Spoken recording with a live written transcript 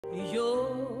Y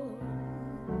yo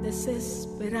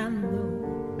desesperando.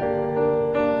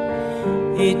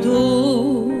 Y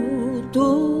tú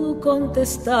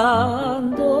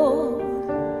contestando.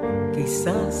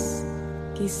 Quizás.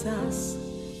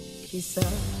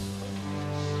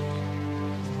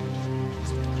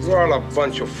 You're all a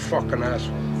bunch of fucking assholes.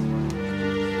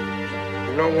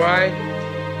 You know why?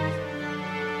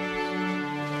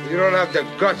 You don't have the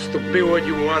guts to be what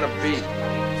you want to be.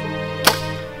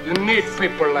 You need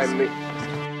people like me.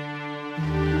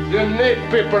 You need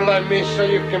people like me so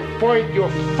you can point your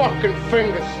fucking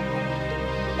fingers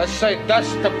and say,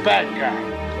 that's the bad guy.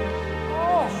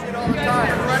 Oh, shit all the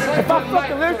time. If I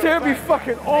fucking lived here, it'd be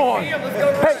fucking on.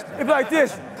 Hey, it'd be like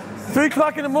this. 3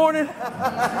 o'clock in the morning,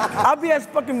 I'll be at his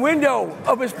fucking window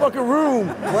of his fucking room.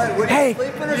 What hey,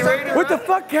 sleeping or something? What the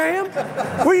fuck, Cam?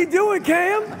 What you doing,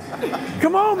 Cam?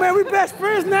 Come on, man, we best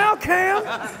friends now, Cam.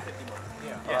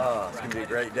 Oh, it's gonna be a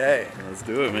great day. Let's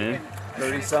do it, man.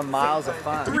 30-some miles of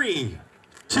fun. 3,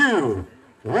 2,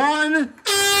 1.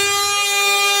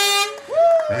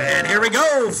 And here we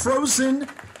go. Frozen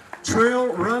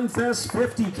Trail Run Fest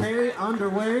 50K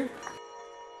underway.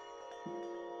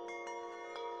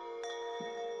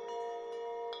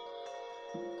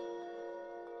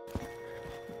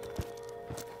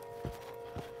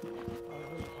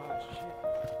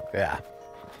 Yeah.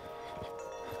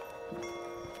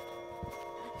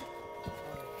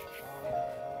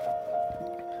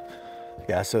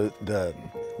 Yeah, so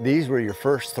these were your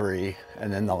first 3,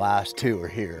 and then the last 2 are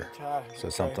here. So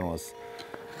something was,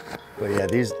 but yeah,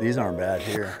 these aren't bad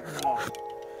here.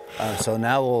 So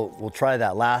now we'll try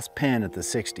that last pin at the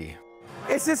 60.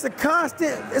 It's just a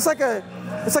constant, it's like a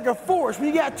force. When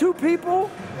you got 2 people,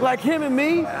 like him and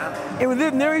me, and we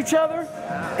live near each other,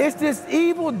 it's this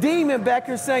evil demon back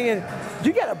here saying,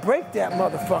 you gotta break that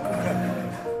motherfucker.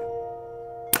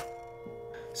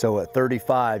 So at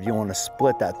 35, you want to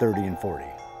split that 30 and 40.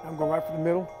 I'm going right for the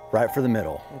middle? Right for the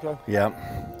middle. Okay. Yep.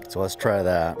 So let's try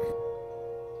that.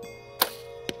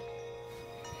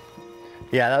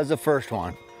 Yeah, that was the first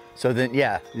one. So then,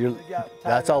 yeah,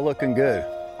 that's all looking good.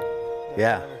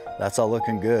 Yeah, that's all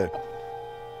looking good.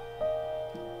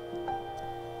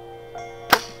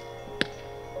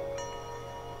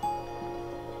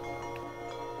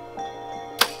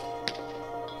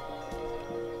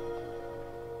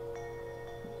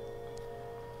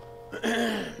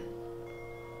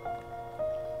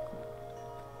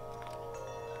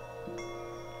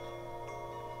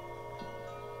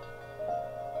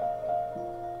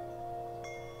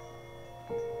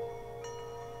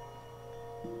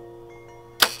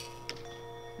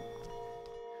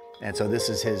 And so this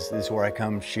is where I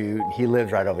come shoot. He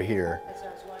lives right over here. That's what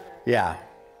I was wondering. Yeah.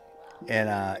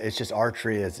 And it's just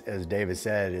archery, as David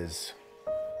said, it's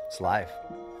life.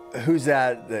 Who's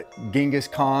that Genghis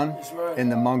Khan right. in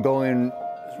the Mongolian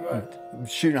That's right.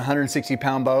 shooting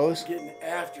 160-pound bows? Getting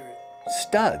after it.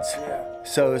 Studs. Yeah.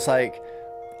 So it's like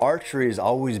archery has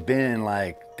always been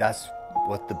like, that's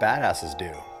what the badasses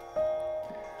do.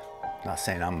 Not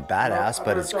saying I'm a badass, No,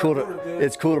 but it's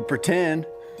cool to pretend.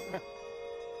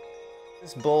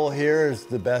 This bull here is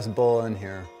the best bull in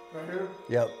here. Right here?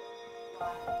 Yep.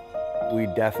 We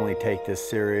definitely take this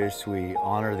serious. We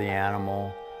honor the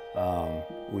animal.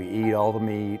 We eat all the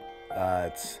meat.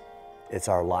 It's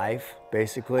our life,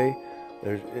 basically.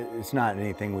 It's not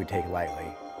anything we take lightly.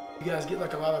 You guys get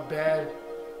like a lot of bad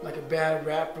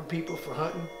rap from people for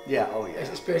hunting? Yeah, oh yeah.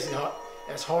 Especially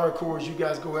as hardcore as you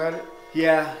guys go at it?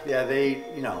 Yeah, they,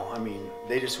 I mean,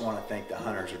 they just want to think the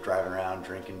hunters are driving around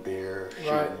drinking beer,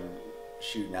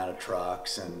 shooting out of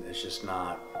trucks, and it's just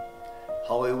not.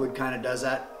 Hollywood kind of does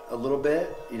that a little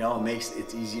bit,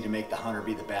 it's easy to make the hunter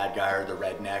be the bad guy or the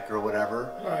redneck or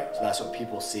whatever. Right. So that's what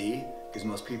people see, because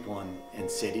most people in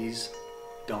cities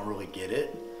don't really get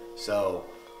it. So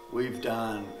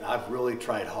I've really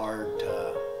tried hard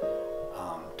to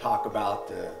talk about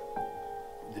the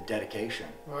dedication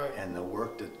and the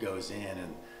work that goes in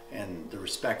and the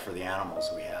respect for the animals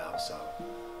we have. So,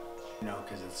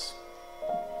 because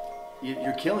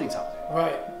you're killing something.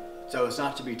 Right. So it's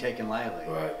not to be taken lightly.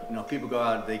 Right. People go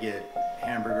out, they get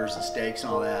hamburgers and steaks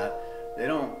and all that.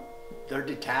 They're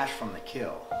detached from the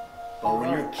kill. But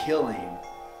when you're killing,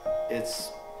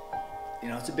 it's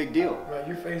a big deal. Right,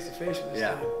 you're face to face with this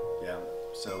thing. Yeah.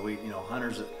 So we,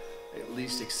 hunters at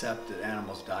least accept that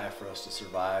animals die for us to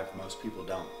survive. Most people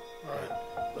don't. Right.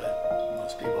 But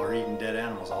most people are eating dead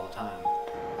animals all the time.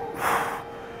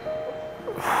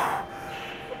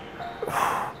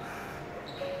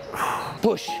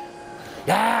 Push.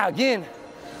 Yeah, again.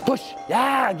 Push.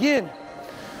 Yeah, again.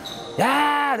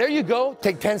 Yeah, there you go.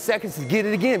 Take 10 seconds to get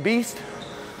it again, beast.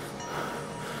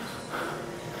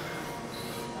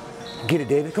 Get it,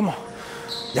 David, come on.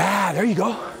 Yeah, there you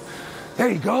go. There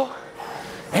you go.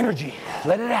 Energy,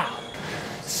 let it out.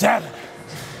 7,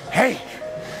 8,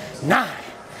 9,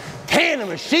 10, a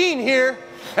machine here.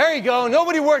 There you go,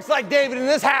 nobody works like David in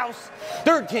this house.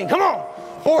 13, come on.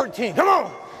 14, come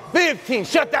on. 15,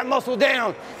 shut that muscle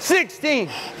down. 16,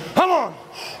 come on.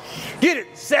 Get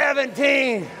it.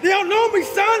 17. They don't know me,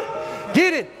 son.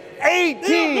 Get it. 18. They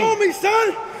don't know me,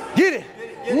 son. Get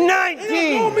it. 19.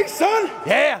 They don't know me, son.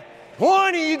 Yeah.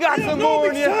 20, you got some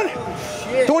more in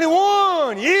you.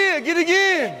 21, yeah, get it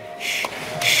again.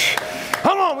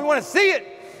 Come on, we want to see it.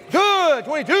 Good,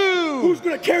 22. Who's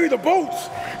gonna carry the boats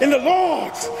and the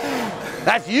logs?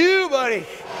 That's you, buddy.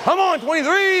 Come on,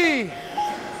 23.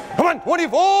 Come on,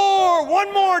 24.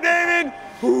 One more, David.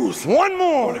 Who's one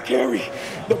more? gonna carry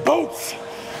the boats?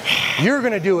 You're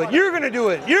gonna do it. You're gonna do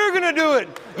it. You're gonna do it.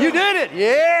 You did it.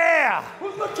 Yeah.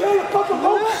 Who's gonna carry the fucking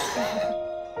boats?